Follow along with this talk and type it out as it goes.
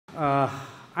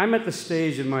I'm at the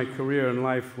stage in my career in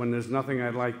life when there's nothing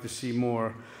I'd like to see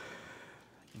more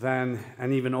than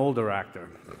an even older actor.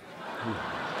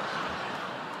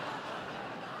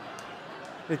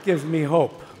 It gives me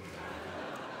hope.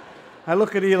 I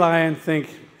look at Eli and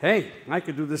think, hey, I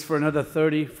could do this for another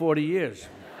 30, 40 years.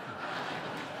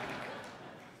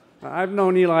 I've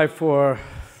known Eli for,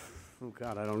 oh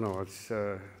God, I don't know, it's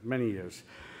many years.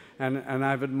 And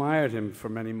I've admired him for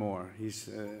many more. He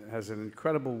has an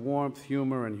incredible warmth,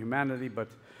 humor, and humanity, but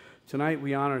tonight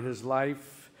we honor his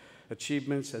life,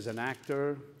 achievements as an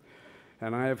actor,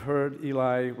 and I have heard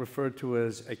Eli referred to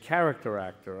as a character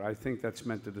actor. I think that's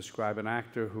meant to describe an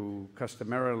actor who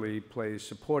customarily plays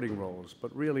supporting roles,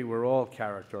 but really we're all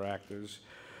character actors,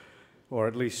 or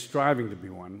at least striving to be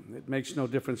one. It makes no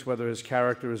difference whether his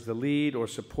character is the lead or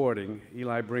supporting.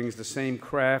 Eli brings the same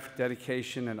craft,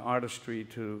 dedication, and artistry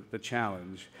to the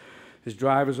challenge. His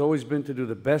drive has always been to do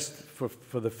the best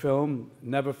for the film,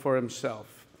 never for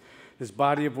himself. His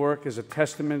body of work is a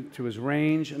testament to his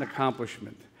range and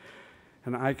accomplishment.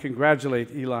 And I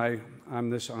congratulate Eli on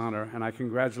this honor, and I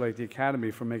congratulate the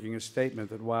Academy for making a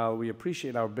statement that while we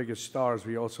appreciate our biggest stars,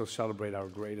 we also celebrate our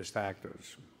greatest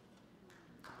actors.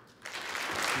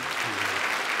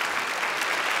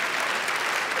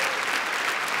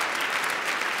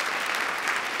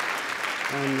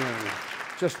 And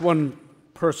just one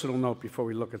personal note before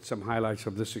we look at some highlights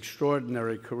of this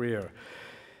extraordinary career.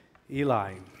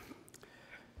 Eli,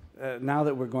 now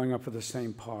that we're going up for the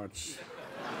same parts,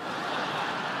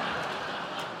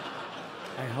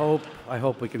 I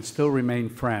hope we can still remain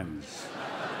friends.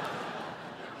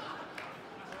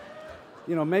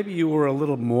 You know, maybe you were a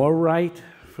little more right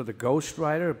for the Ghost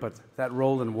Rider, but that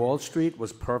role in Wall Street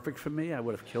was perfect for me. I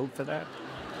would have killed for that.